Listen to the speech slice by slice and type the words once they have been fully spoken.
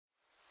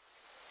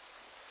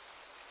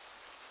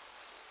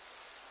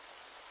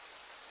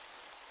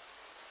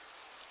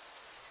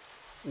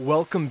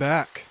Welcome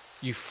back,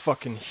 you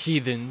fucking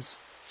heathens,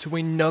 to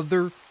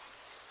another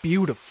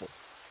beautiful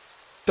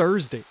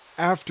Thursday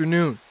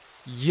afternoon.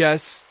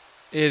 Yes,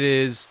 it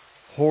is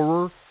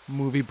horror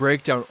movie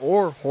breakdown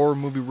or horror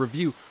movie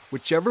review,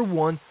 whichever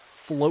one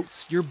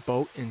floats your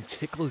boat and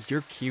tickles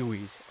your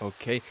kiwis,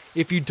 okay?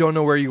 If you don't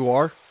know where you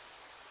are,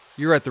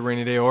 you're at the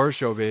Rainy Day Horror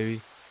Show, baby,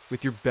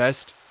 with your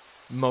best,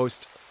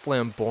 most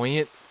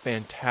flamboyant,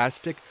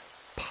 fantastic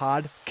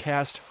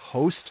podcast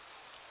host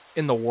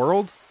in the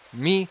world,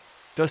 me,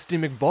 Dusty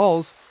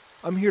McBalls.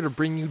 I'm here to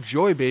bring you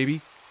joy, baby.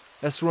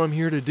 That's what I'm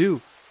here to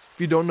do. If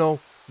you don't know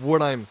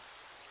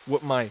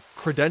what my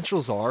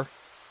credentials are,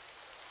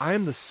 I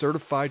am the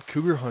certified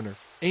cougar hunter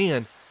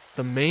and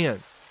the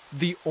man,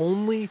 the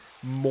only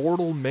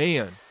mortal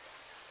man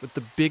with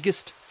the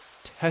biggest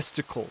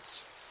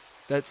testicles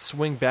that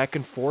swing back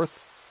and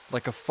forth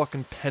like a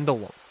fucking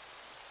pendulum.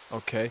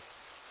 Okay?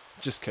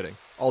 Just kidding.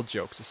 All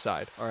jokes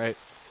aside, alright?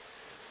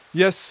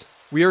 Yes,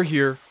 we are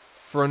here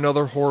for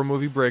another horror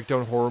movie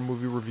breakdown, horror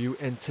movie review,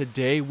 and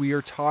today we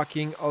are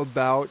talking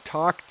about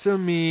Talk to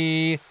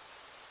Me.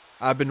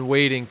 I've been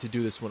waiting to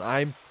do this one.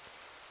 I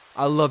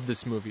love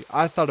this movie.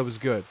 I thought it was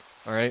good,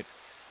 alright?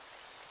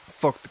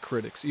 Fuck the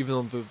critics,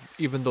 even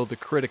though the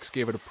critics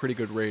gave it a pretty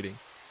good rating.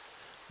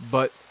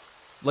 But,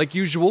 like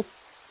usual,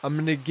 I'm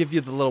going to give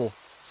you the little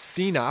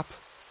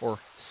synopsis,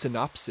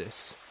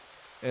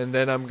 and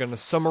then I'm going to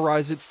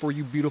summarize it for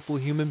you beautiful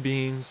human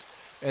beings,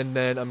 and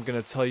then I'm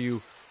going to tell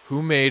you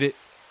who made it,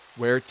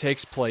 where it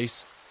takes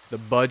place, the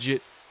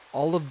budget,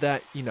 all of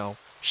that,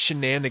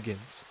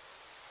 shenanigans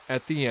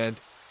at the end.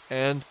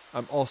 And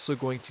I'm also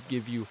going to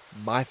give you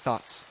my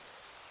thoughts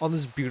on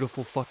this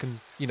beautiful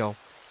fucking,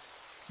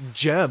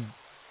 gem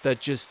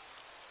that just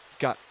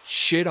got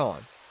shit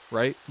on,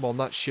 right? Well,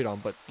 not shit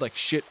on, but like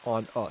shit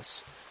on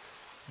us.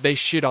 They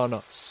shit on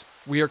us.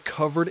 We are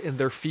covered in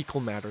their fecal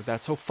matter.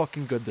 That's how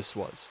fucking good this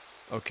was,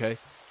 okay?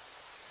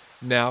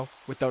 Now,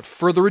 without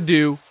further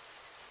ado,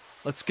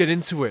 let's get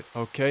into it,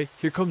 okay?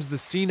 Here comes the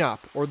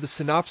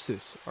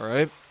synopsis,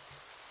 alright?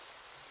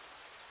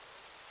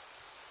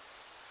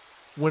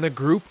 When a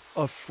group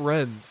of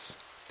friends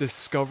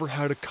discover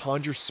how to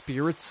conjure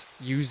spirits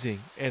using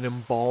an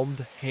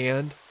embalmed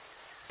hand,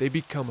 they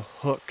become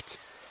hooked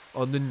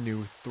on the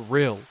new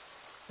thrill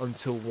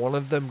until one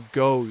of them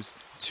goes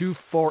too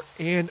far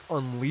and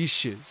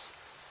unleashes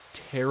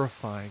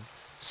terrifying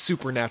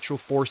supernatural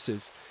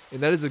forces. And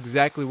that is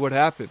exactly what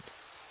happened.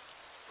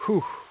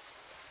 Whew.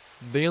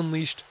 They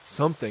unleashed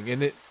something,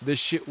 and this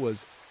shit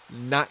was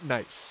not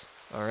nice,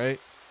 alright?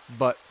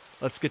 But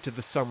let's get to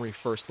the summary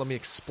first. Let me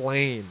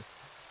explain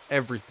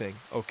everything,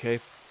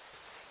 okay?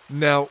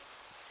 Now,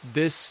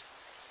 this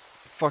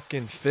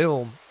fucking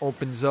film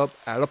opens up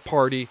at a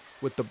party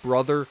with the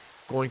brother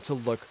going to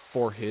look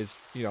for his,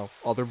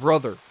 other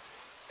brother.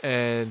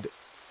 And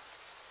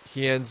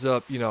he ends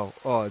up,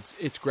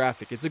 it's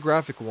graphic. It's a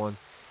graphic one.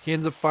 He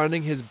ends up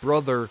finding his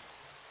brother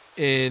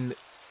in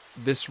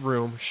this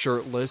room,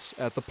 shirtless,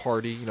 at the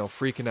party,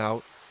 freaking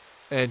out.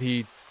 And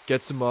he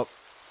gets him up,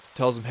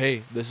 tells him,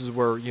 hey, this is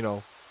where,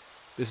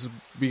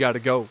 we gotta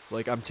go.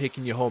 Like, I'm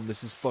taking you home.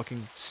 This is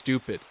fucking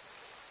stupid.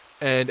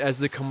 And as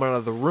they come out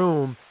of the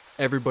room,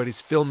 everybody's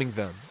filming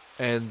them.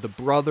 And the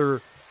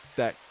brother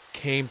that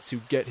came to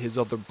get his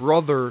other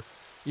brother,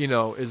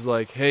 is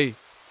like, hey,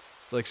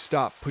 like,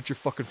 stop, put your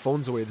fucking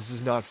phones away. This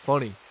is not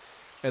funny.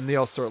 And they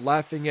all start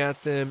laughing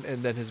at them.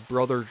 And then his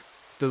brother,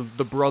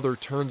 the brother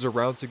turns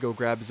around to go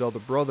grab his other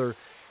brother,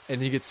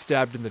 and he gets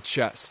stabbed in the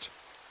chest.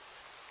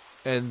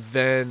 And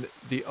then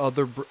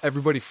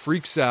everybody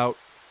freaks out,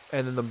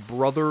 and then the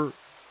brother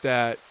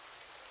that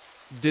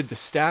did the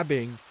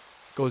stabbing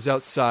goes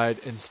outside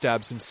and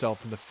stabs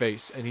himself in the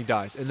face, and he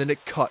dies. And then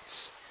it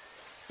cuts.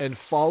 And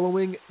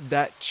following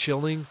that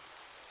chilling,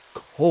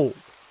 cold,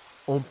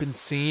 open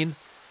scene,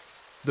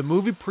 the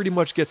movie pretty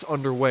much gets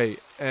underway,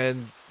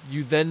 and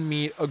you then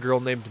meet a girl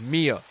named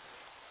Mia.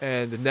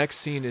 And the next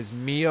scene is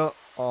Mia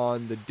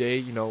on the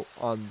day,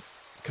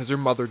 because her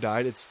mother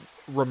died. It's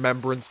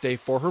Remembrance Day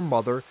for her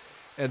mother.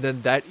 And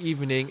then that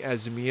evening,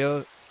 as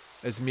Mia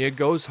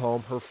goes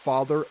home, her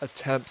father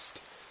attempts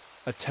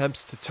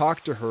to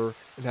talk to her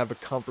and have a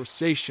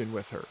conversation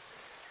with her.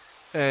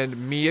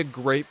 And Mia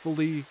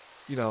gratefully,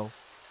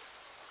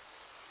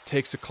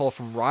 takes a call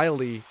from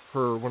Riley,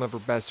 one of her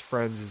best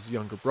friends, his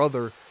younger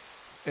brother,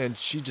 and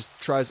she just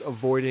tries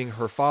avoiding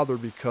her father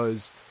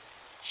because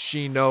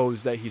she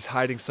knows that he's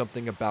hiding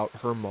something about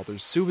her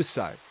mother's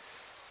suicide.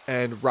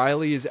 And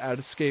Riley is at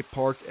a skate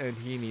park and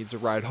he needs a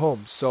ride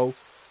home. So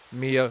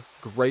Mia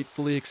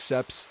gratefully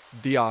accepts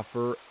the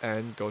offer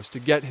and goes to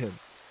get him.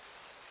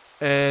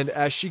 And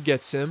as she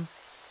gets him,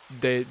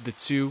 the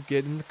two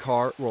get in the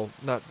car. Well,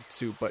 not the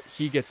two, but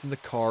he gets in the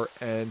car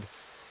and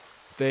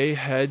they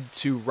head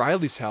to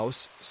Riley's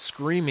house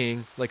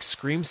screaming, like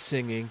scream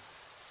singing,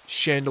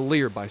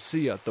 Chandelier by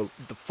Sia, the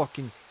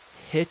fucking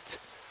hit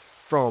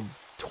from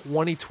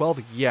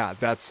 2012. Yeah,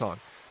 that song.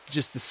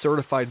 Just the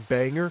certified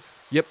banger.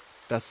 Yep,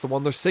 that's the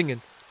one they're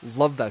singing.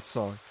 Love that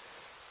song.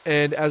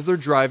 And as they're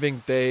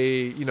driving,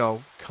 they,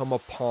 come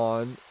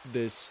upon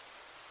this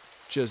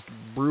just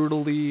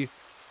brutally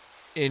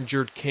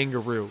injured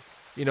kangaroo.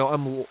 You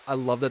know, I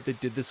love that they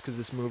did this because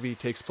this movie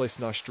takes place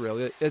in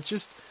Australia. It's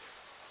just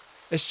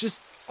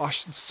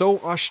so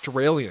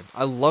Australian.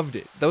 I loved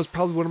it. That was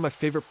probably one of my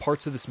favorite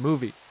parts of this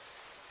movie.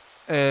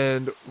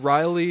 And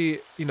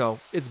Riley, you know,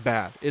 it's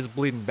bad. It's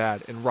bleeding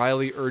bad. And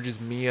Riley urges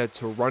Mia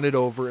to run it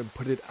over and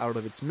put it out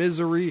of its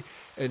misery.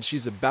 And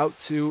she's about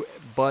to,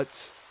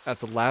 but at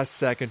the last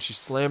second, she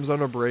slams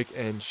on a brake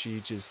and she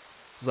just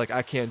is like,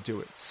 I can't do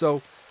it.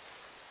 So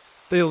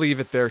they leave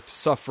it there to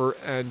suffer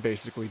and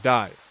basically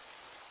die.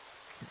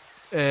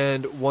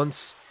 And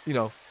once, you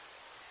know,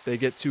 they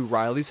get to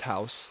Riley's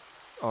house,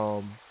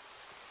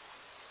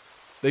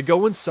 they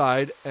go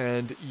inside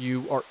and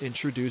you are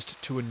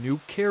introduced to a new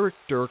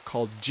character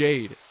called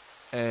Jade.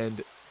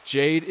 And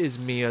Jade is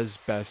Mia's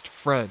best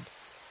friend.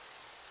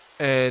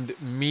 And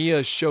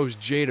Mia shows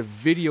Jade a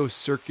video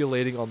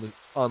circulating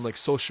on like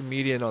social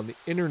media and on the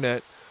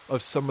internet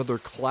of some of their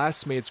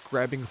classmates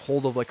grabbing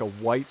hold of like a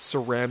white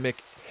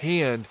ceramic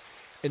hand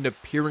and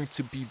appearing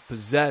to be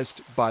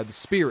possessed by the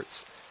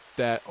spirits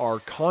that are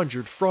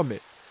conjured from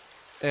it.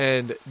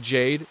 And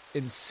Jade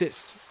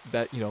insists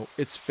that, you know,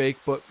 it's fake,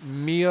 but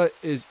Mia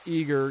is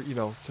eager, you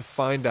know, to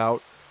find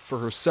out for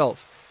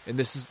herself. And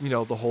this is, you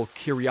know, the whole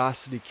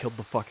curiosity killed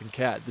the fucking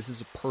cat. This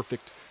is a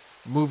perfect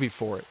movie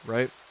for it,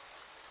 right?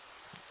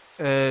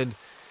 And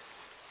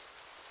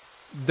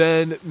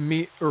then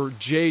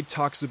Jade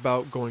talks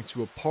about going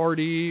to a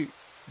party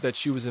that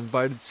she was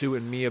invited to,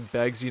 and Mia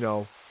begs, you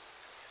know,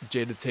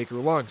 Jade to take her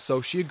along.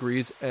 So she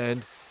agrees,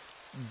 and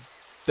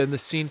then the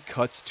scene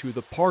cuts to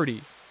the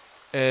party.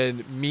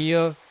 And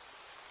Mia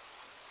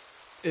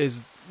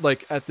is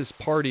like at this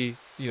party,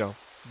 you know,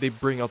 they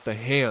bring out the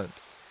hand.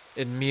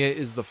 And Mia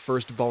is the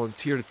first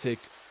volunteer to take,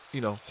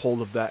 you know,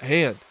 hold of that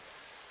hand.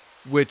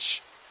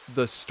 Which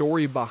the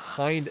story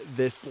behind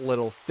this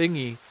little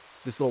thingy,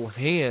 this little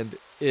hand,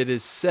 it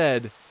is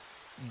said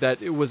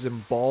that it was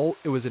an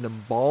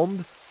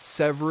embalmed,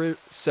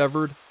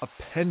 severed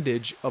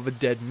appendage of a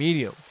dead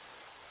medium.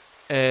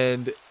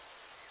 And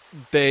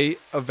they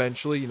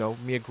eventually, you know,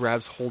 Mia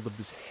grabs hold of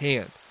this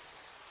hand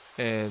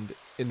and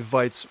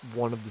invites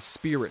one of the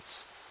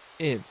spirits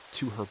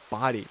into her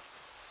body.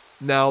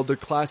 Now, their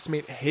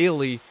classmate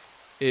Haley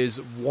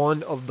is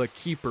one of the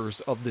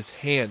keepers of this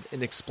hand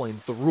and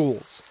explains the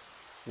rules.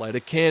 Light a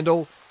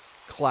candle,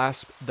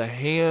 clasp the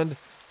hand,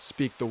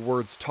 speak the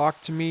words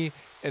 "talk to me,"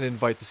 and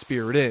invite the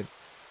spirit in.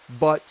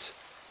 But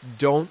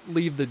don't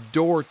leave the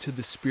door to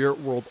the spirit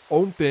world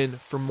open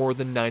for more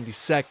than 90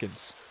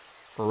 seconds,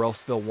 or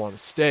else they'll want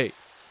to stay.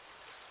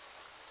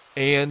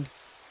 And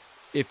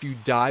if you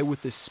die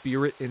with the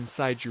spirit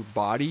inside your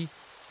body,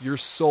 your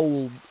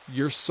soul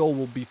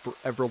will be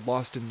forever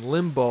lost in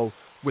limbo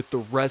with the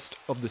rest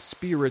of the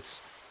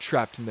spirits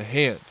trapped in the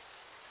hand.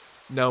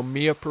 Now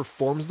Mia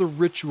performs the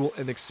ritual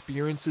and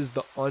experiences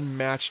the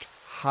unmatched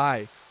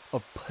high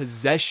of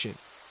possession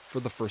for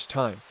the first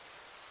time.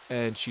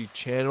 And she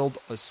channeled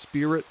a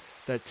spirit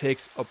that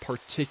takes a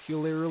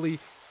particularly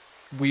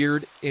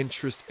weird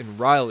interest in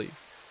Riley.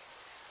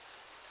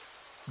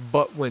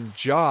 But when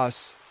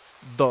Joss,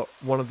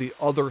 one of the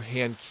other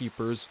hand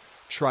keepers,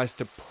 tries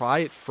to pry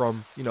it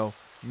from, you know,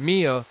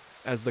 Mia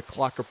as the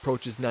clock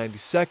approaches 90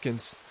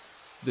 seconds,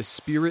 the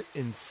spirit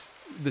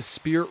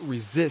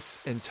resists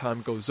and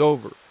time goes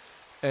over.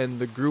 And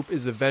the group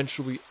is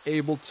eventually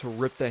able to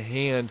rip the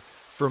hand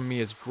from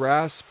Mia's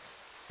grasp,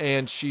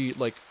 and she,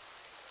 like,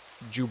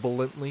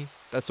 jubilantly,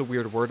 that's a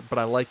weird word, but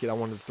I like it, I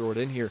wanted to throw it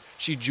in here,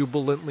 she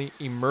jubilantly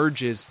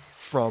emerges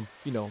from,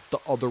 you know, the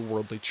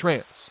otherworldly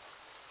trance.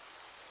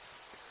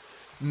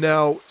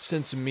 Now,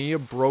 since Mia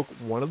broke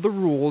one of the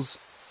rules,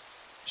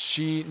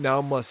 she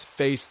now must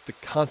face the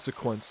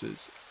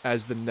consequences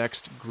at the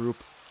next group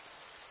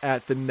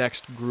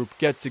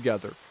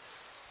get-together.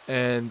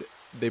 And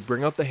they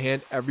bring out the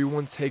hand,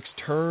 everyone takes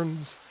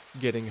turns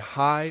getting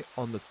high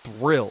on the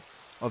thrill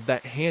of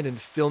that hand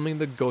and filming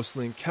the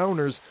ghostly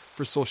encounters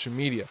for social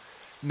media.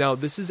 Now,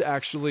 this is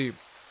actually,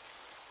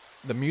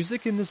 the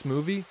music in this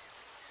movie,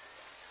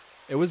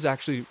 it was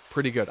actually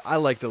pretty good. I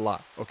liked it a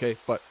lot, okay?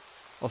 But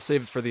I'll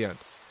save it for the end.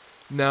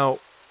 Now,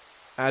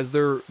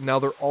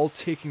 they're all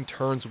taking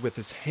turns with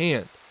his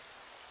hand.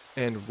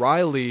 And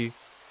Riley,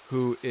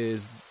 who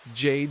is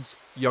Jade's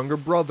younger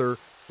brother,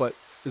 but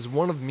is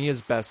one of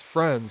Mia's best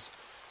friends,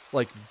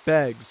 like,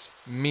 begs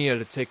Mia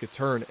to take a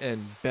turn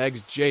and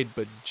begs Jade,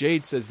 but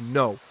Jade says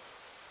no.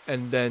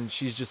 And then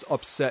she's just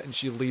upset and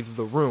she leaves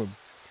the room.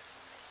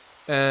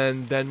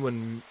 And then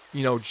when,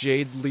 you know,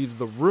 Jade leaves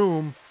the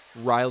room,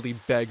 Riley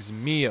begs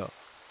Mia.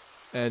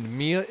 And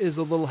Mia is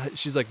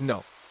she's like,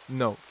 no,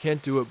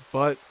 can't do it.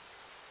 But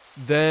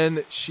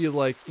then she,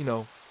 like, you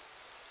know,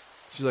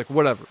 she's like,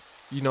 whatever.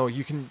 You know,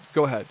 you can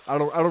go ahead. I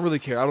don't really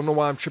care. I don't know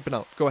why I'm tripping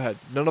out. Go ahead.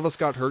 None of us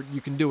got hurt.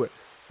 You can do it.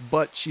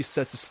 But she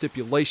sets a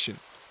stipulation,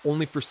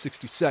 only for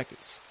 60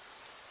 seconds.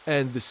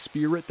 And the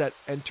spirit that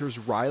enters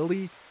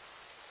Riley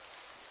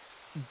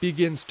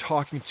begins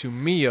talking to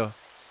Mia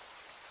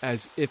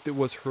as if it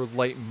was her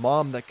late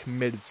mom that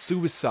committed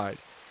suicide.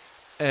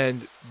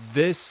 And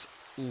this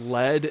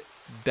led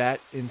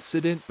that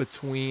incident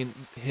between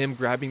him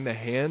grabbing the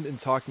hand and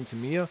talking to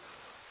Mia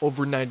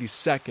over 90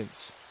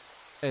 seconds.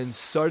 And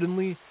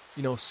suddenly,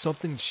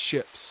 something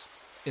shifts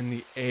in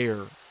the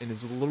air and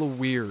is a little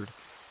weird.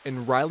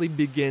 And Riley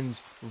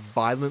begins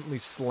violently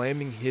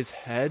slamming his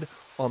head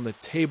on the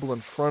table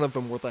in front of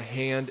him where the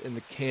hand and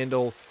the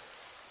candle,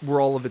 where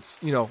all of its,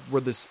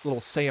 where this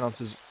little seance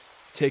is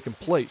taking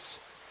place.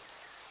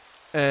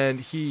 And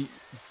he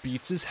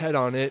beats his head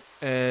on it,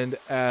 and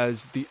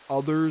as the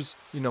others,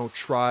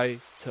 try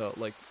to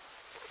like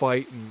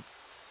fight and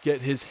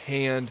get his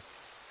hand,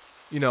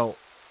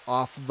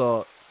 off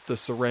the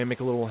ceramic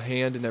little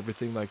hand and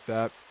everything like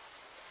that,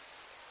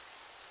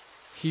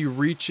 he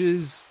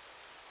reaches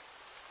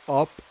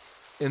up,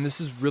 and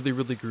this is really,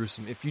 really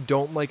gruesome. If you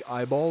don't like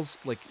eyeballs,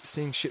 like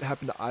seeing shit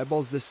happen to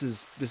eyeballs, this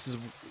is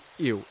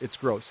ew, it's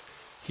gross.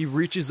 He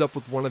reaches up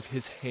with one of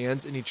his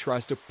hands and he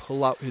tries to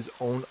pull out his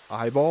own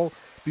eyeball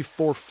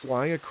before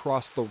flying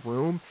across the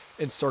room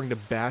and starting to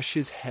bash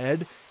his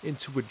head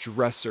into a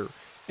dresser.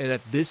 And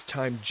at this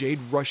time, Jade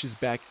rushes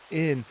back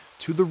in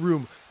to the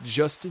room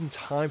just in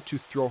time to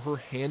throw her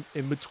hand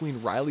in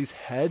between Riley's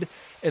head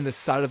and the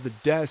side of the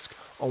desk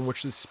on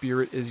which the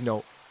spirit is,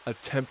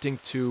 attempting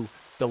to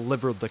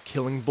deliver the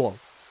killing blow.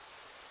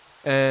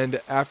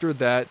 And after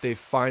that, they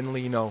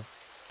finally, they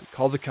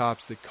call the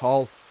cops, they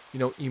call,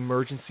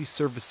 emergency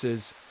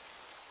services,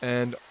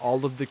 and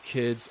all of the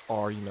kids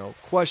are,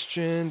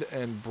 questioned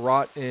and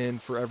brought in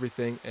for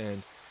everything.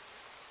 And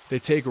they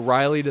take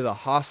Riley to the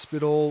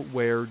hospital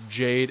where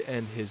Jade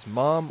and his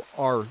mom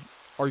are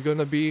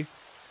gonna be.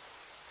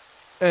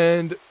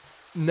 And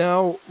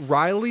now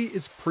Riley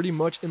is pretty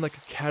much in like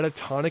a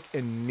catatonic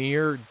and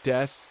near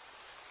death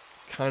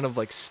kind of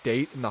like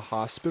state in the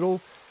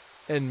hospital.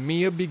 And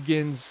Mia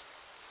begins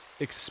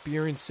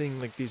experiencing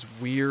like these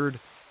weird,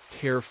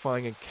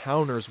 terrifying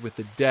encounters with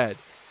the dead.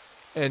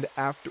 And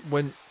after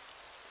when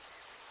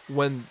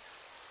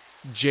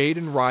Jade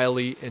and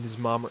Riley and his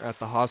mom are at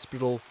the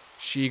hospital,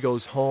 she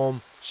goes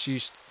home. She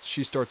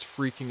starts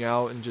freaking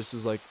out and just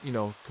is like,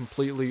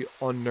 completely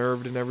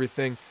unnerved and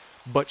everything.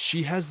 But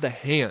she has the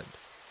hand.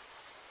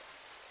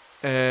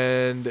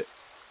 And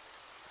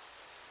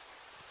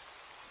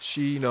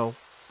she,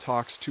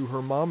 talks to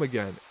her mom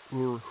again,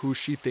 or who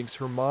she thinks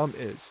her mom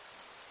is,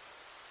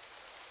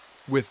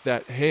 with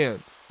that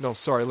hand. No,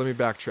 sorry, let me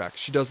backtrack.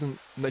 She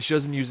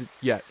doesn't use it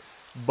yet.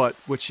 But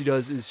what she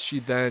does is she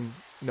then,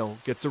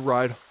 gets a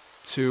ride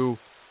to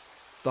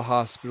the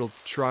hospital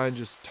to try and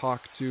just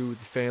talk to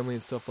the family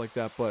and stuff like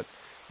that, but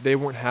they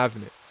weren't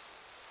having it.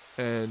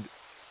 And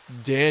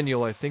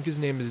Daniel, I think his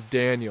name is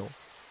Daniel,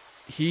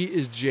 he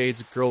is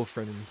Jade's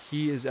girlfriend, and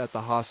he is at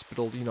the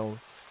hospital, trying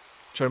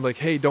to be like,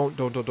 hey, don't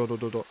go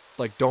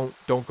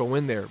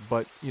in there.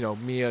 But,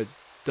 Mia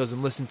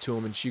doesn't listen to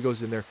him, and she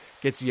goes in there,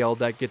 gets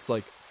yelled at, gets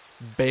like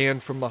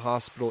banned from the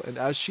hospital. And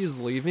as she's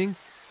leaving,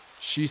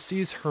 she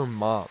sees her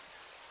mom,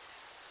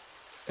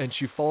 and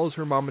she follows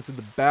her mom into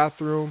the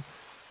bathroom.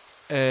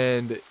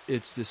 And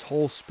it's this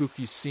whole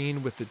spooky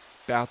scene with the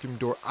bathroom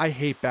door. I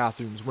hate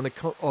bathrooms. When it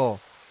comes, horror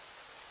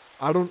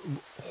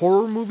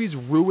movies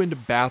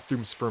ruined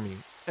bathrooms for me.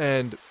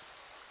 And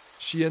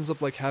she ends up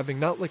like having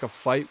not like a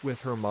fight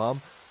with her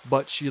mom,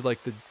 but she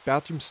like the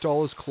bathroom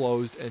stall is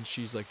closed and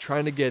she's like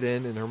trying to get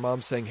in, and her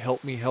mom's saying,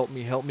 help me, help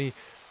me, help me.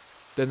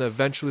 Then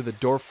eventually the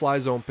door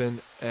flies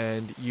open,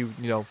 and you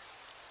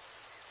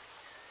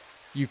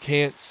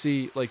can't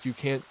see, like you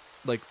can't,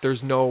 like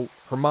there's no,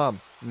 her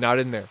mom not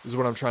in there, is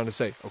what I'm trying to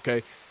say,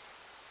 okay?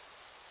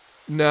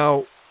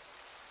 Now,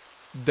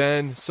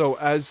 then, so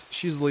as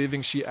she's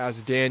leaving, she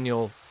asks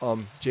Daniel,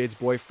 Jade's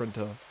boyfriend,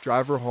 to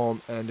drive her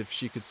home, and if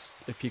he could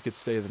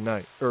stay the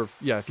night,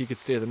 if he could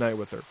stay the night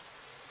with her.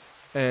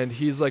 And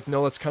he's like,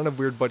 no, that's kind of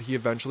weird, but he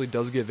eventually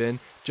does give in,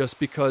 just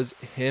because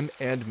him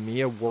and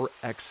Mia were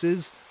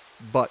exes,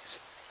 but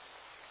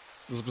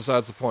this is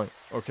besides the point,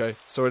 okay?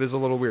 So it is a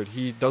little weird.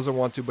 He doesn't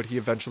want to, but he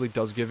eventually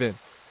does give in.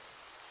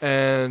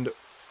 And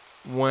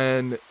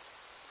when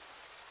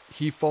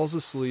he falls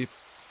asleep,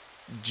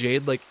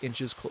 Jade like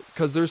inches close,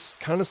 because they're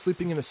kind of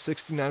sleeping in a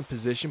 69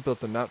 position,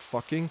 but they're not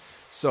fucking.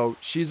 So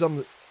she's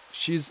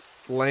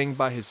laying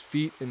by his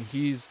feet, and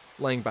he's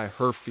laying by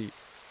her feet.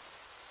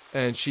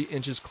 And she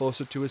inches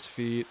closer to his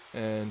feet,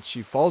 and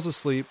she falls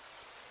asleep.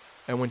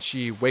 And when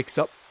she wakes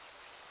up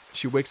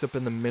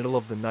in the middle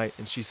of the night,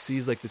 and she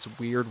sees like this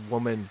weird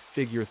woman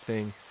figure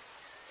thing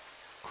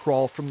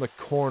crawl from the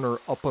corner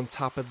up on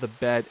top of the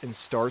bed and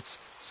starts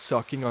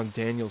sucking on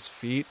Daniel's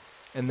feet.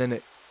 And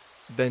then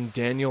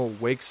Daniel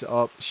wakes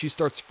up. She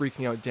starts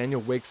freaking out.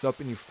 Daniel wakes up,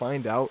 and you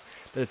find out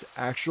that it's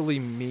actually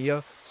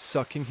Mia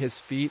sucking his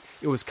feet.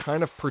 It was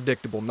kind of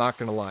predictable, not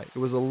gonna lie. It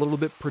was a little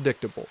bit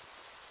predictable.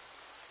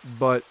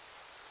 But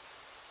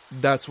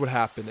that's what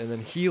happened. And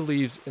then he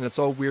leaves, and it's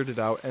all weirded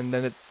out. And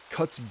then it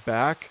cuts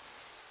back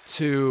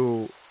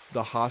to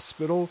the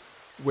hospital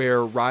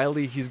where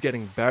Riley, he's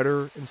getting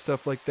better and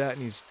stuff like that,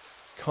 and he's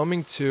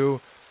coming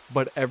to.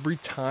 But every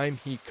time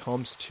he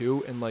comes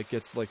to and like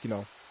gets like,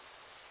 a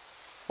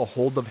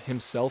hold of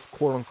himself,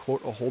 quote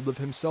unquote, a hold of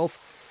himself,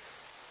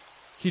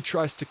 he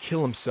tries to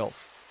kill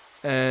himself.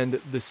 And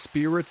the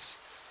spirits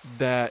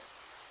that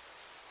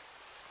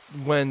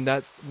when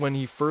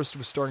he first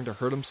was starting to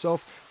hurt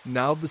himself,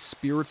 now the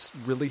spirits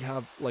really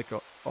have like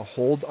a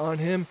hold on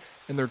him,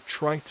 and they're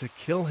trying to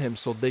kill him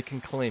so they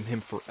can claim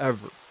him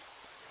forever.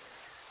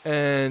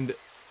 And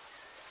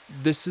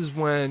this is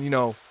when,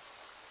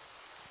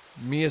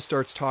 Mia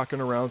starts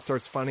talking around,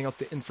 starts finding out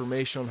the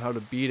information on how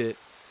to beat it,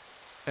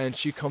 and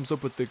she comes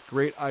up with the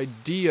great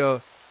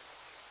idea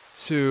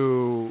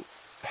to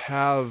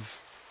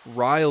have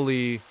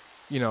Riley,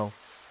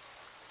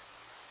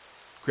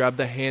 grab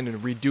the hand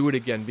and redo it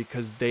again,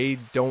 because they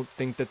don't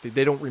think that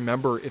they don't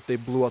remember if they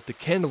blew out the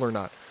candle or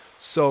not.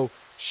 So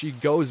she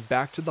goes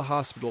back to the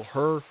hospital.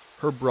 Her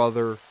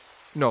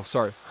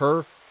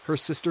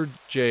sister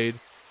Jade,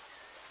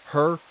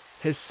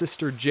 his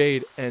sister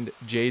Jade, and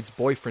Jade's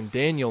boyfriend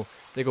Daniel,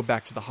 they go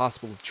back to the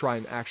hospital to try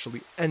and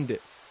actually end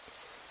it.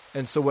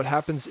 And so what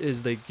happens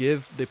is they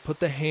put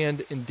the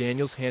hand in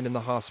Daniel's hand in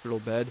the hospital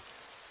bed,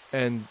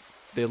 and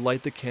they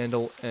light the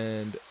candle,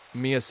 and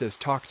Mia says,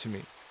 "Talk to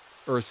me,"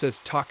 or it says,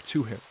 "Talk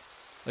to him,"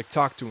 like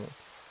talk to him,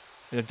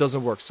 and it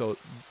doesn't work. So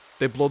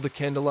they blow the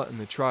candle out and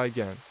they try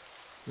again,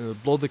 and they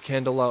blow the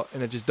candle out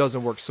and it just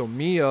doesn't work. So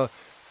Mia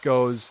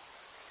goes,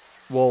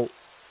 "Well,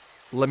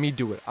 let me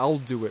do it. I'll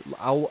do it.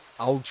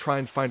 I'll try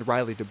and find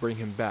Riley to bring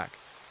him back."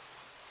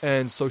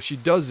 And so she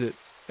does it,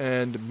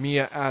 and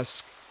Mia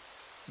asks,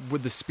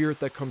 with the spirit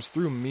that comes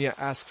through, Mia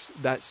asks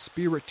that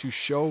spirit to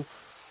show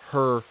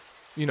her,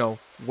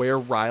 where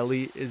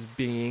Riley is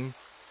being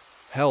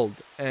held.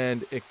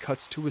 And it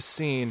cuts to a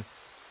scene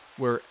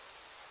where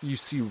you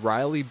see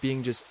Riley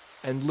being just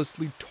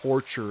endlessly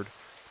tortured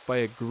by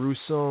a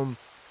gruesome,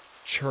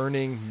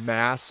 churning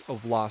mass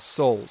of lost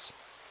souls.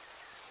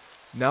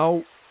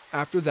 Now,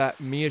 after that,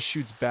 Mia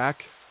shoots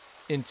back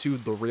into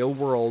the real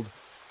world,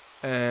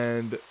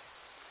 and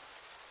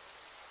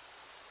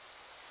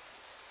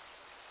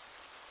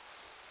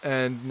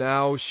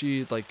now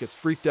she gets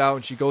freaked out,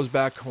 and she goes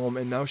back home,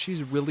 and now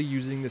she's really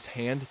using this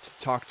hand to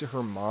talk to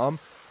her mom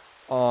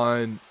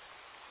on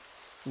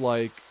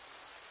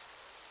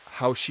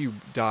how she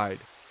died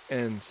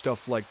and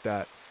stuff like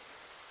that.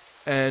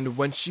 And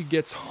when she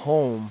gets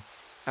home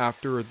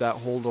after that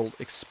whole little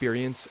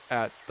experience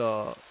at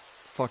the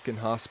fucking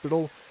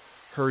hospital,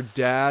 her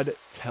dad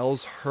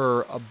tells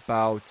her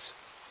about,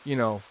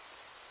 the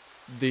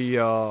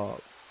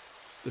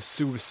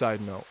suicide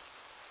note.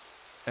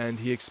 And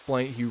he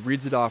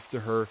reads it off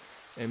to her,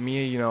 and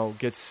Mia,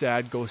 gets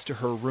sad, goes to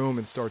her room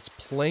and starts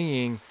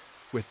playing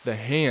with the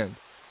hand.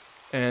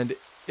 And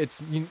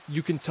it's,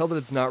 you can tell that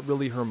it's not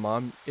really her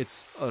mom.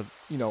 It's an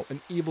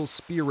evil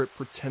spirit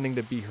pretending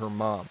to be her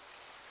mom.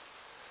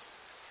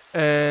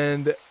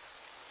 And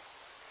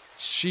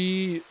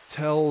she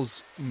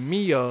tells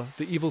Mia,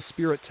 the evil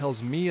spirit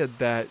tells Mia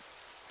that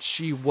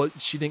she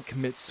didn't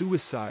commit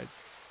suicide,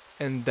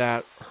 and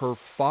that her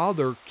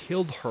father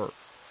killed her.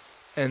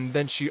 And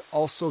then she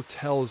also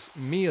tells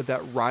Mia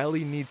that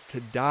Riley needs to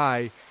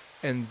die,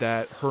 and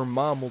that her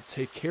mom will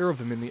take care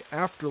of him in the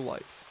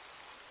afterlife.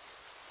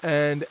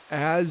 And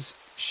as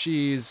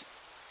she's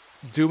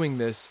doing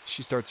this,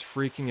 she starts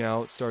freaking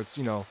out, starts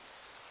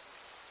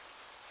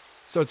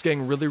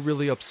getting really,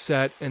 really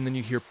upset, and then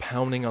you hear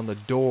pounding on the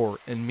door,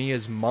 and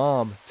Mia's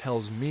mom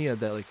tells Mia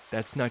that,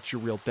 that's not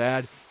your real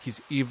dad, he's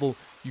evil,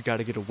 you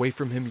gotta get away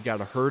from him, you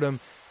gotta hurt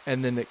him.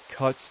 And then it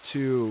cuts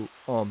to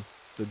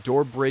the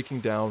door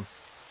breaking down,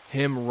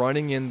 him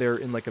running in there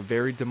in a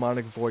very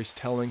demonic voice,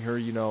 telling her,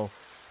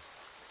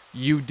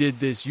 you did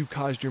this, you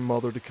caused your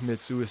mother to commit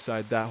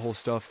suicide, that whole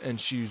stuff. And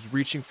she's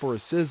reaching for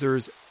his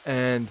scissors,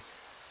 and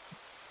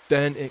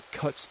then it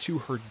cuts to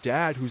her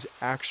dad, who's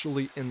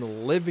actually in the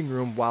living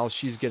room while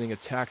she's getting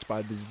attacked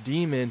by this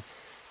demon,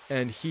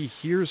 and he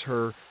hears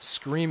her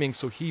screaming,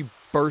 so he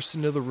bursts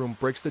into the room,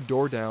 breaks the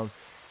door down,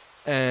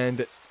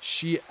 and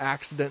she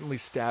accidentally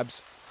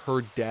stabs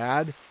her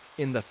dad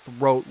in the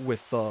throat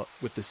with the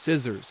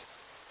scissors,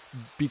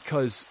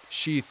 because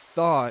she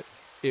thought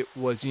it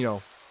was,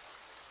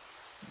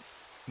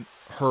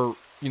 her,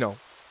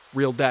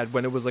 real dad,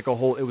 when it was it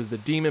was the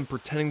demon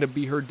pretending to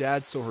be her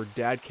dad. So her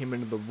dad came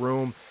into the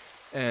room,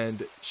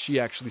 and she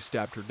actually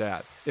stabbed her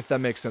dad, if that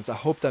makes sense. I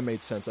hope that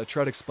made sense. I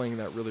tried explaining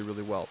that really,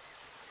 really well.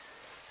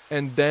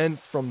 And then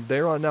from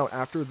there on out,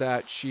 after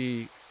that,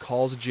 she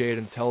calls Jade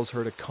and tells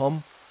her to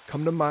come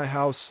to my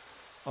house.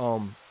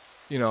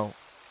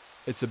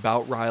 It's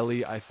about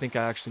Riley. I think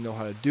I actually know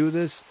how to do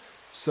this.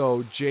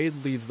 So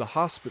Jade leaves the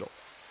hospital,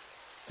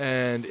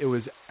 and it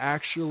was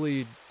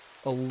actually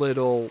a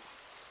little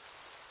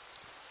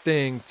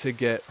thing to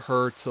get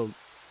her to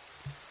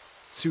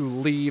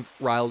leave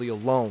Riley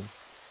alone.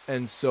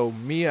 And so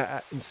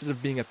Mia, instead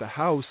of being at the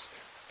house,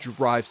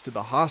 drives to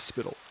the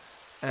hospital.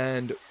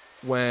 And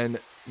when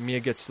Mia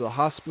gets to the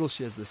hospital,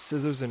 she has the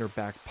scissors in her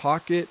back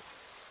pocket,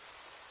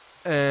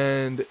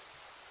 and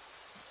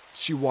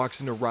she walks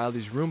into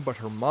Riley's room, but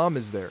her mom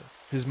is there.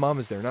 His mom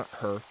is there, not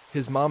her.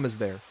 His mom is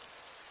there.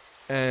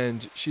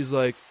 And she's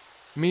like,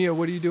 Mia,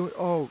 what are you doing?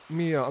 Oh,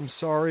 Mia, I'm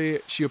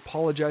sorry. She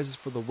apologizes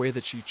for the way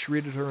that she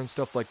treated her and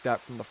stuff like that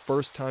from the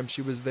first time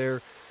she was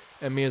there.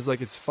 And Mia's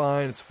like, it's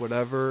fine, it's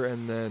whatever.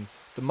 And then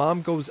the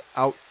mom goes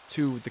out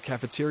to the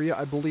cafeteria,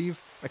 I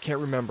believe. I can't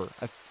remember.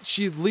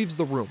 She leaves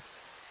the room.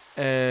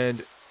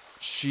 And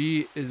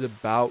she is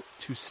about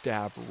to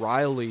stab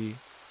Riley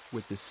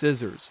with the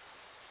scissors.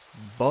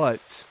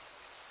 But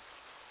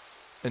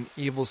an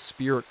evil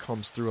spirit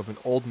comes through of an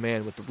old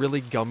man with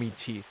really gummy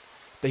teeth.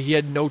 That he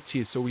had no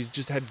teeth, so he's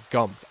just had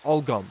gums,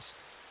 all gums.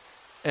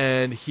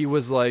 And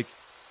he's like,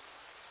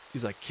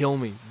 kill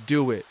me,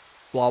 do it,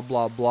 blah,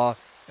 blah, blah.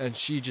 And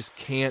she just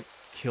can't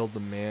kill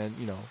the man,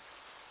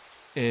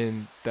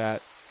 in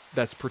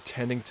that's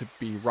pretending to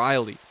be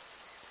Riley.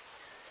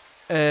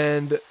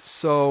 And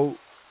so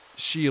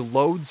she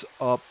loads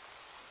up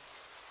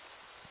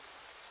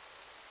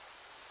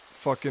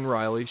fucking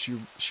Riley.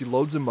 She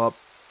loads him up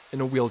in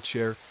a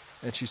wheelchair,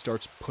 and she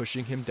starts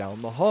pushing him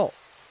down the hall.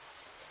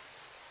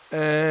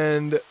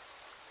 And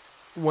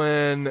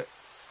when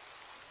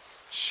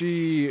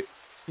she,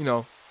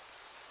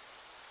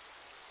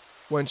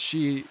 when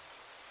she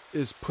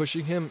is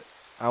pushing him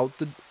out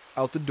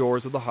the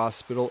doors of the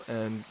hospital,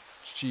 and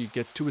she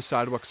gets to a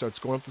sidewalk, starts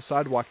going up the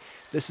sidewalk,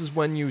 this is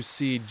when you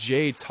see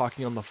Jade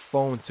talking on the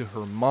phone to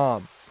her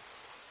mom.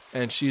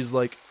 And she's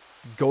like,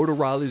 go to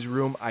Riley's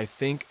room, I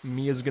think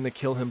Mia's gonna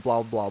kill him,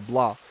 blah, blah,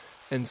 blah.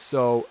 And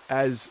so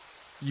as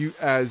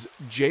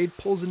Jade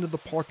pulls into the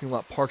parking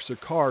lot, parks her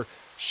car,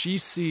 she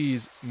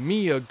sees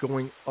Mia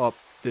going up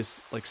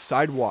this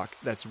sidewalk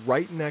that's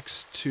right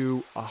next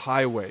to a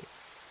highway,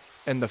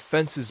 and the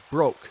fence is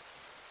broke.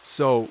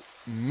 So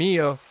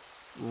Mia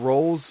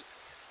rolls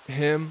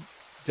him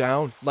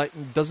down,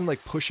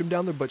 doesn't push him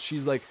down there, but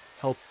she's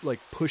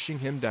pushing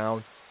him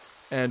down.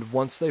 And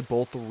once they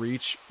both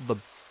reach the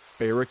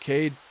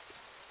barricade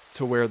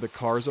to where the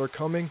cars are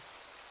coming,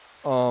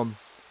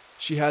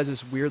 she has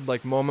this weird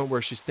moment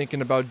where she's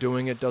thinking about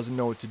doing it, doesn't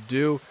know what to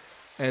do,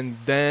 and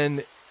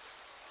then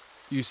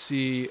you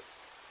see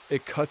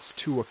it cuts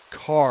to a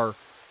car,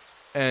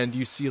 and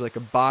you see a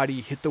body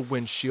hit the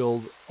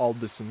windshield, all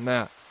this and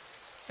that.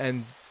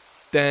 And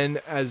then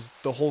as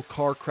the whole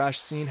car crash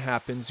scene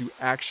happens, you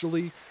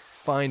actually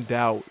find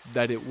out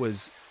that it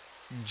was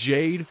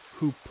Jade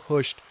who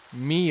pushed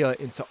Mia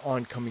into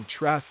oncoming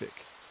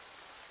traffic.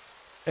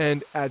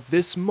 And at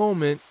this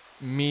moment,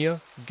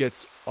 Mia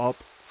gets up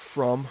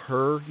from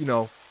her,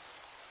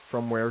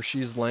 from where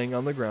she's laying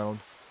on the ground,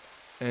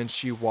 and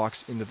she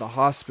walks into the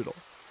hospital.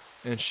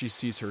 And she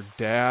sees her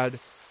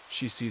dad,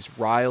 she sees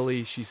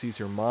Riley, she sees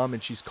her mom,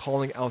 and she's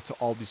calling out to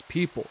all these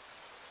people.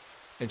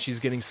 And she's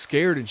getting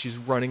scared, and she's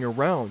running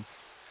around.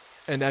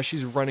 And as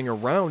she's running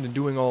around and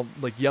doing all,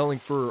 yelling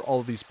for all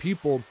of these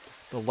people,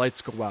 the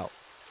lights go out.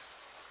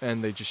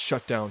 And they just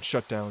shut down.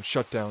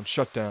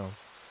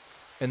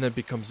 And then it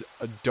becomes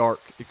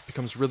it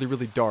becomes really,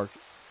 really dark.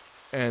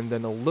 And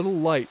then a little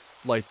light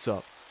lights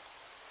up.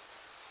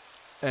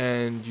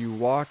 And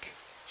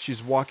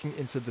she's walking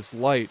into this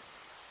light,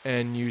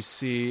 and you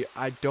see,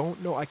 I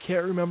don't know, I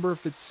can't remember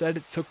if it said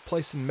it took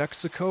place in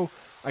Mexico.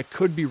 I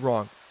could be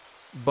wrong.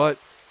 But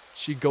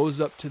she goes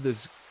up to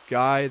this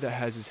guy that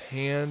has his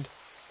hand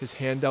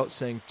out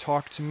saying,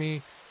 talk to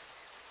me.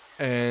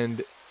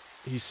 And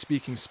he's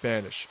speaking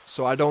Spanish.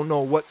 So I don't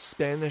know what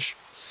Spanish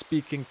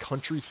speaking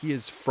country he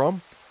is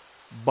from,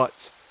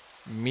 but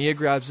Mia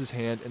grabs his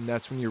hand, and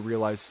that's when you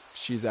realize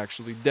she's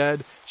actually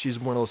dead. She's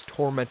one of those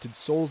tormented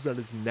souls that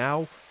is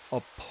now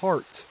a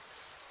part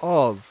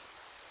of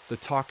the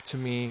talk to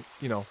me,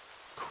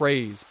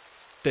 craze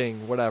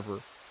thing, whatever.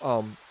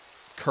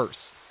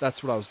 Curse.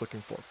 That's what I was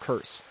looking for.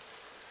 Curse.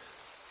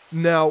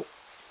 Now,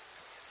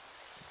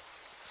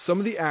 some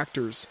of the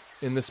actors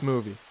in this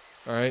movie,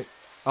 all right?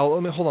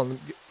 Hold on.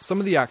 Some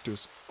of the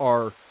actors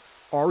are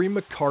Ari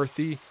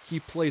McCarthy. He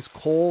plays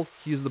Cole.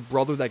 He's the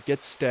brother that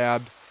gets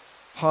stabbed.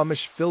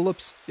 Hamish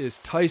Phillips is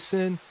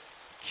Tyson.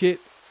 Kit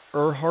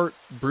Earhart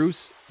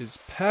Bruce is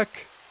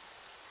Peck.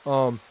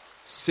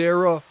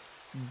 Sarah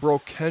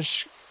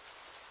Brockenshaw,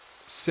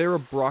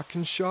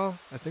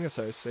 I think that's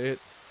how I say it,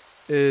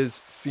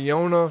 is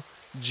Fiona.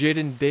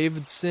 Jaden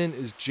Davidson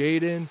is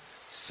Jaden.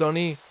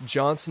 Sonny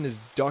Johnson is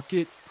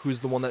Duckett, who's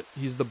the one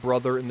he's the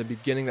brother in the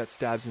beginning that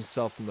stabs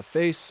himself in the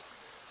face.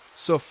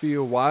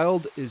 Sophia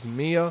Wilde is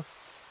Mia.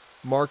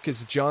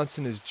 Marcus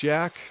Johnson is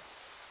Jack.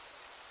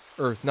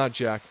 Not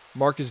Jack.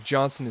 Marcus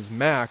Johnson is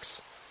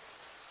Max.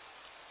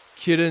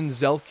 Kidden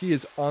Zelke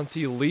is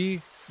Auntie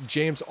Lee.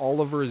 James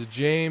Oliver is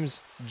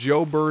James.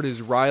 Joe Bird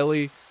is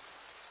Riley.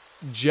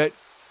 Jet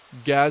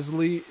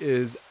Gasly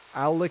is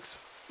Alex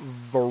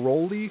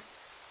Varoli.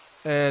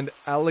 And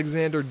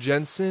Alexander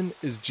Jensen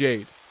is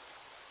Jade.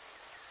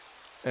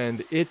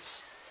 And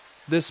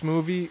this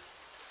movie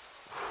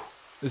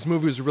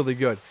was really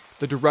good.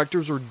 The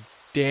directors were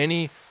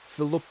Danny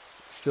Filippo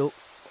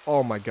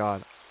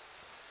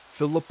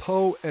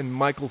and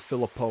Michael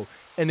Filippo.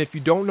 And if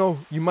you don't know,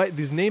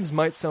 these names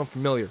might sound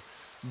familiar,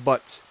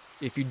 but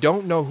if you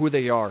don't know who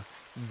they are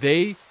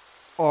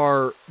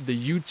are the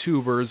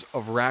YouTubers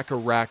of Raka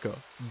Raka.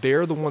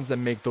 They're the ones that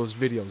make those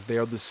videos. They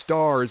are the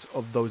stars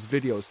of those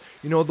videos.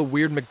 You know the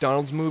weird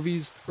McDonald's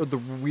movies, or the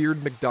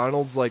weird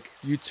McDonald's like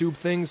YouTube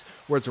things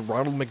where it's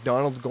Ronald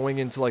McDonald going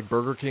into like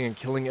Burger King and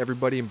killing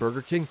everybody in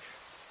Burger King?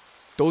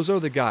 Those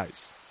are the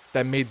guys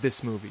that made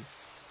this movie.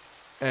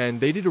 And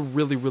they did a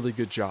really, really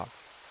good job.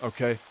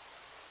 Okay?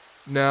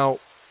 Now,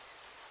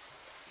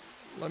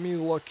 let me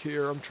look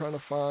here. I'm trying to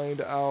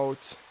find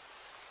out.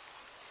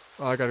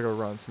 Oh, I gotta go to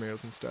Rotten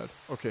Tomatoes instead.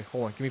 Okay,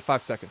 hold on. Give me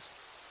 5 seconds.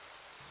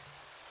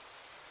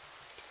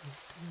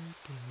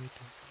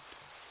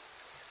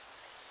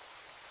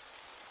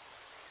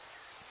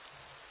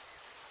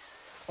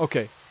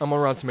 Okay, I'm on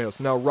Rotten Tomatoes.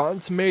 Now, Rotten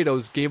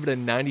Tomatoes gave it a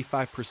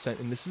 95%,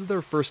 and this is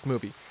their first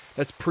movie.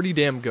 That's pretty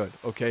damn good,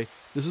 okay?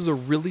 This is a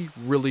really,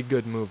 really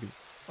good movie.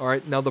 All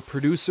right, now the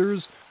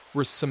producers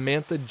were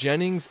Samantha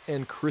Jennings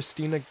and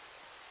Christina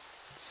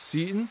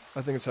Seaton.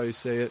 I think that's how you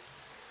say it.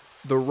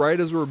 The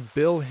writers were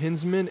Bill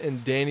Hinsman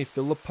and Danny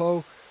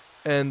Filippo,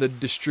 and the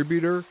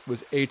distributor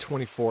was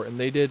A24, and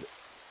they did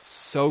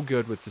so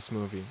good with this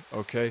movie,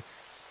 okay?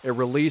 It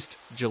released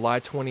July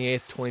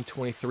 28th,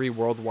 2023,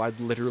 worldwide,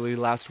 literally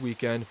last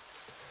weekend.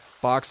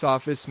 Box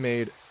office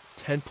made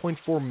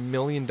 $10.4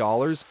 million.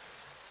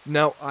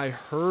 Now, I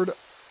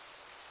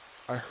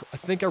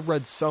think I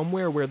read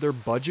somewhere where their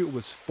budget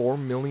was $4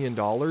 million,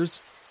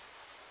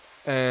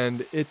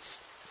 and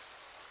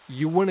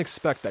you wouldn't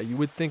expect that. You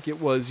would think it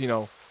was,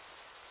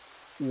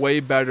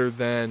 way better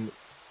than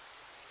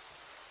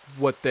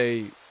what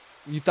you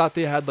thought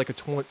they had like a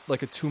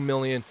 $2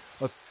 million,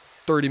 a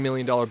 $30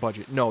 million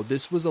budget. No,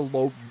 this was a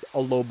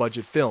low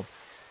budget film,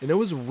 and it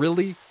was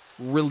really,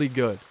 really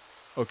good.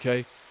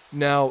 Okay,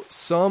 now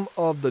some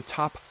of the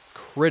top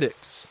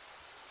critics.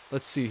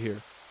 Let's see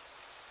here.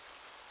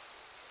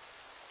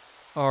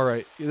 All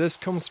right, this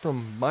comes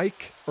from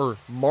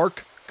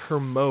Mark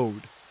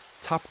Kermode,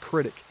 top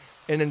critic,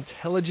 an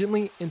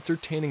intelligently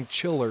entertaining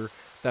chiller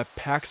that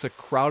packs a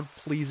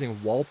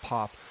crowd-pleasing wall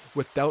pop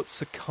without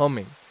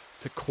succumbing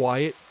to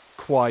quiet,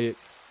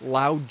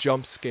 loud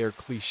jump scare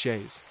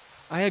cliches.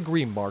 I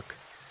agree, Mark.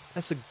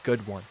 That's a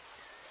good one.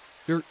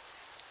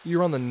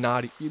 You're on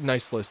the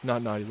nice list,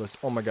 not naughty list.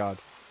 Oh my god.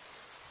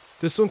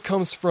 This one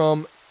comes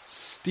from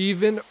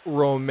Stephen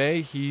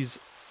Romay. He's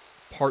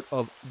part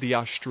of The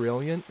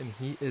Australian, and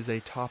he is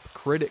a top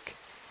critic.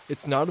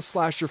 It's not a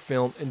slasher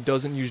film and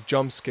doesn't use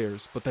jump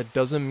scares, but that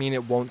doesn't mean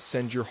it won't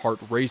send your heart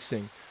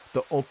racing.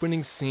 The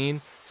opening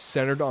scene,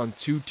 centered on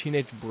two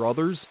teenage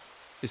brothers,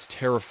 is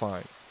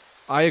terrifying.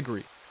 I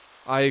agree.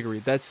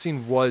 That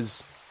scene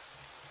was...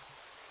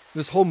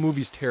 This whole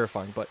movie's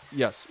terrifying, but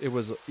yes, it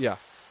was, yeah.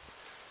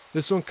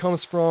 This one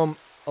comes from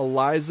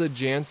Eliza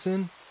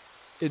Jansen.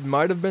 It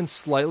might have been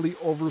slightly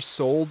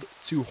oversold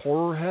to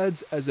horror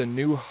heads as a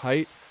new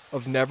height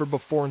of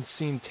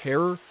never-before-seen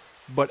terror,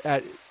 but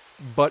at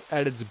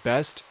its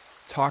best,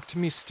 Talk to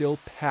Me still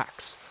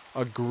packs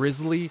a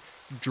grisly,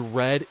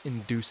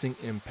 dread-inducing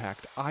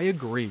impact. I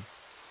agree.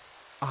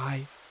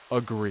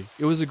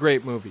 It was a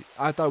great movie.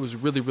 I thought it was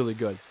really, really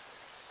good.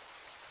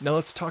 Now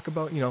let's talk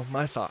about,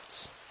 my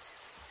thoughts.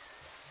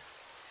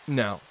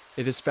 Now,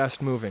 it is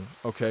fast-moving,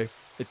 okay?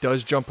 It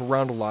does jump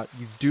around a lot.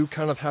 You do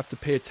kind of have to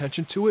pay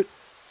attention to it,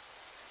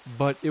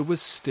 but it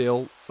was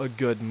still a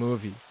good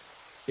movie.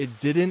 It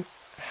didn't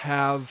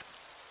have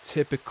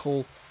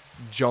typical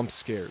jump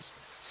scares.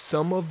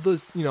 Some of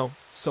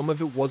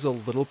it was a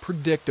little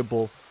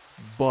predictable,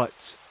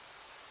 but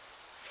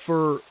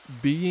some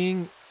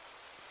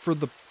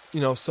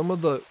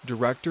of the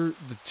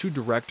two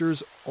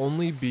directors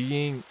only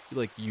being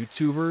like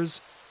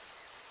YouTubers,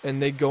 and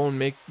they go and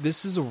make,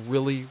 this is a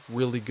really,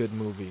 really good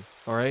movie,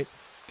 all right?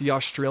 The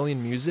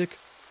Australian music,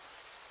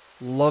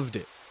 loved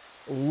it.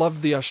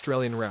 Loved the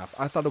Australian rap.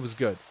 I thought it was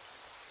good.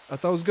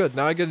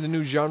 Now I get a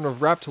new genre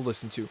of rap to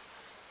listen to.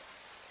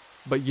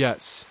 But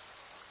yes,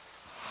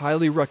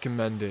 highly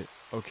recommend it,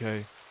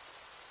 okay?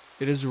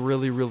 It is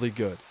really, really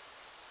good.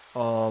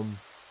 What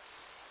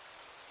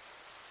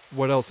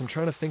else? I'm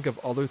trying to think of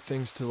other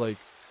things that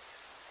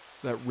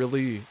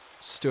really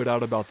stood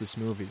out about this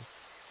movie.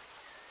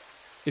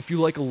 If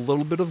you like a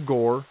little bit of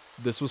gore,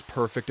 this was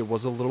perfect. It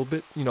was a little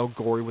bit,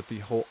 gory with the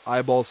whole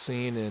eyeball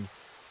scene and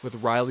with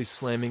Riley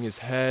slamming his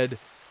head.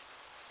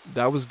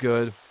 That was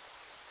good.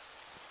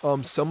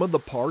 Some of the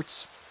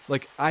parts,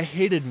 I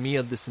hated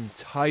Mia this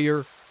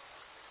entire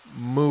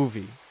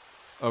movie,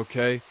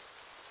 okay?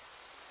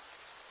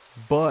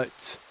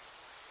 But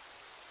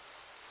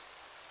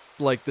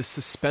the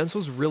suspense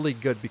was really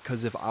good,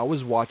 because if I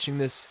was watching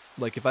this,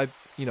 if I,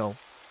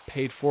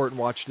 paid for it and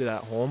watched it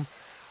at home,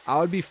 I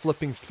would be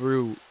flipping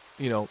through,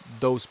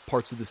 those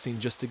parts of the scene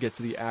just to get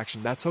to the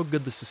action. That's how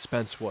good the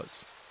suspense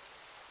was.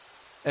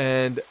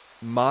 And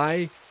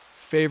my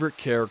favorite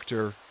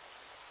character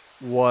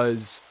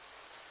was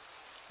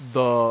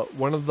what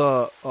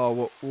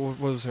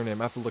was her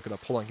name? I have to look it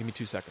up. Hold on, give me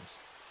 2 seconds.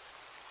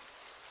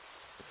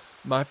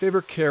 My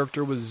favorite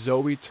character was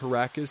Zoe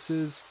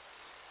Terakis'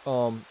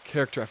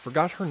 character. I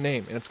forgot her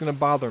name, and it's gonna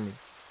bother me,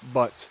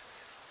 but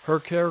her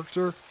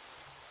character,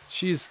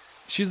 she's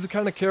she's the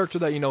kind of character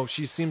that, you know,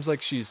 she seems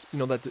like she's, you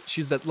know, that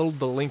she's that little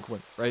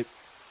delinquent, right?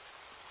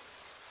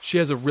 She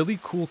has a really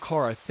cool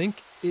car. I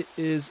think it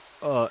is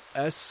a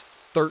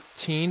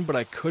S13, but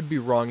I could be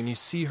wrong. And you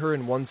see her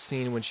in one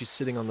scene when she's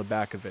sitting on the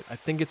back of it. I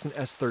think it's an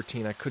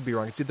S13. I could be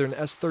wrong. It's either an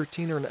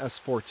S13 or an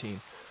S14.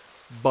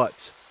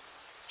 But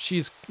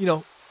she's, you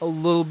know, a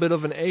little bit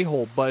of an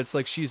a-hole, but it's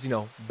like she's, you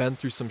know, been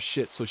through some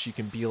shit so she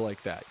can be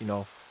like that, you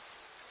know?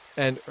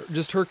 And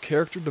just her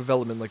character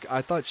development, like,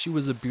 I thought she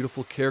was a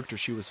beautiful character.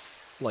 She was,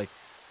 like,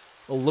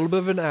 a little bit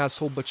of an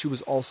asshole, but she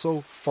was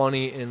also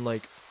funny and,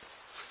 like,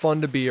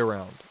 fun to be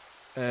around.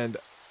 And,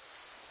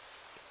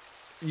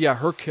 yeah,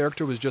 her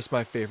character was just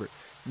my favorite.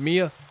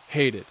 Mia,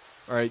 hated,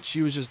 alright?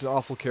 She was just an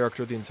awful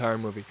character the entire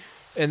movie.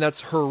 And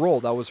that's her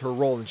role. That was her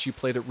role, and she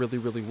played it really,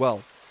 really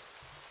well.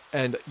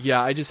 And, yeah,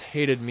 I just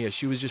hated Mia.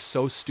 She was just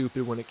so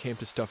stupid when it came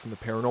to stuff in the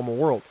paranormal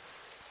world.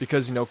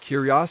 Because, you know,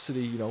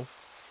 curiosity, you know,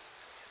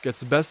 gets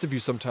the best of you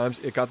sometimes.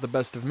 It got the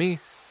best of me.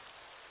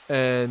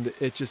 And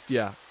it just,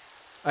 yeah.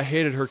 I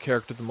hated her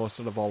character the most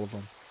out of all of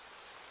them.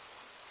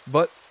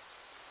 But,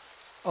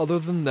 other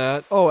than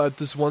that, oh, at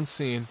this one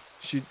scene,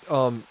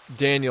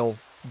 Daniel,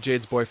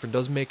 Jade's boyfriend,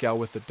 does make out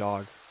with the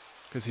dog.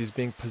 Because he's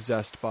being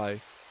possessed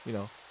by, you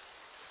know,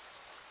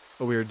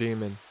 a weird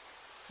demon.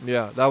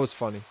 Yeah, that was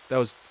funny. That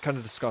was kind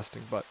of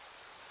disgusting, but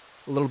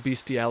a little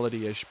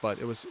bestiality-ish, but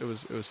it was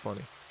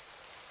funny.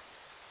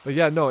 But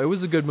yeah, no, it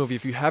was a good movie.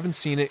 If you haven't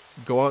seen it,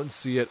 go out and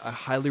see it. I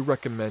highly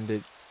recommend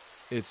it.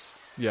 It's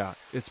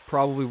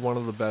probably one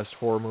of the best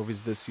horror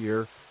movies this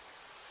year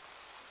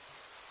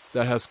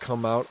that has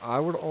come out. I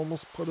would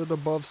almost put it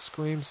above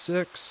Scream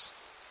 6.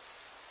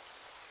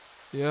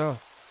 Yeah,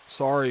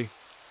 sorry,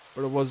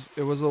 but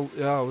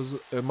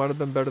it might have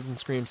been better than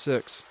Scream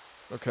 6.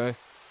 Okay?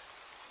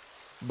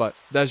 But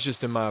that's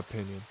just in my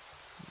opinion.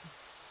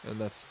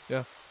 And that's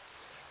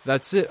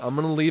it. I'm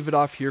going to leave it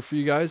off here for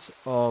you guys.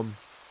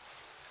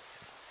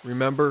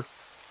 Remember,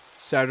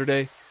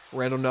 Saturday,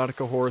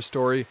 Randonautica Horror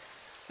Story.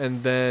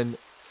 And then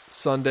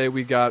Sunday,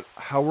 we got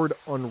Howard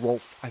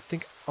Unrolf. I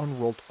think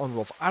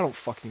Unrolf. I don't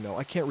fucking know.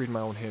 I can't read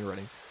my own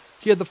handwriting.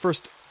 He had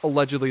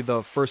allegedly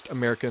the first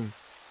American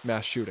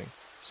mass shooting.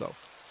 So,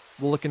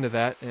 we'll look into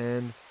that.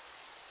 And,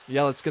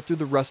 yeah, let's get through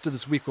the rest of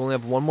this week. We only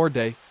have one more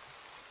day.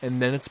 And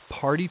then it's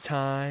party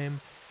time,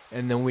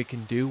 and then we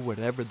can do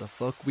whatever the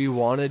fuck we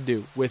want to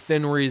do,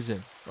 within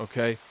reason,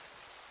 okay?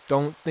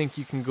 Don't think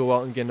you can go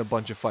out and get in a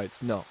bunch of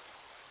fights. No.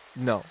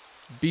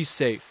 Be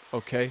safe,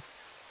 okay?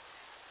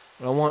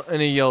 I don't want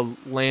any of y'all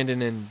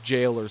landing in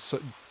jail or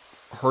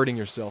hurting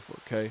yourself,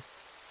 okay?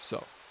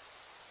 So,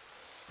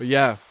 but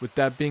yeah, with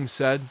that being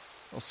said,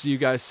 I'll see you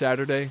guys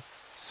Saturday.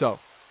 So,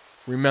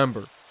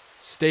 remember,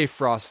 stay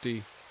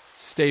frosty,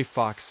 stay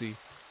foxy,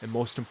 and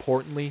most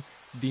importantly,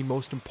 the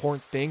most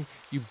important thing,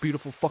 you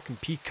beautiful fucking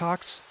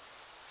peacocks,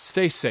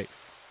 stay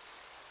safe.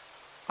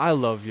 I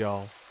love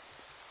y'all.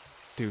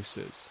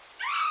 Deuces.